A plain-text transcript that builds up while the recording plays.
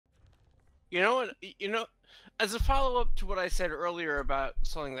You know what? As a follow-up to what I said earlier about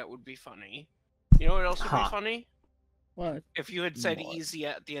something that would be funny, you know what else would be funny? What? If you had said What? easy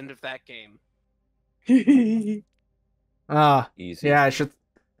at the end of that game. Easy. Yeah, I should.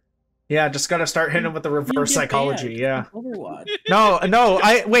 Yeah, just gotta start hitting him with the reverse psychology. Yeah. Overwatch. No.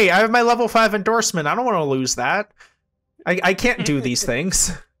 I have my level 5 endorsement. I don't want to lose that. I can't do these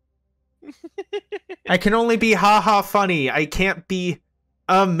things. I can only be haha funny. I can't be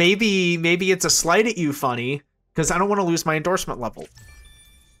maybe it's a slight at you funny, because I don't want to lose my endorsement level.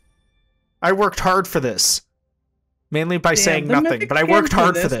 I worked hard for this. Mainly by saying nothing, but I worked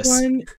hard for this.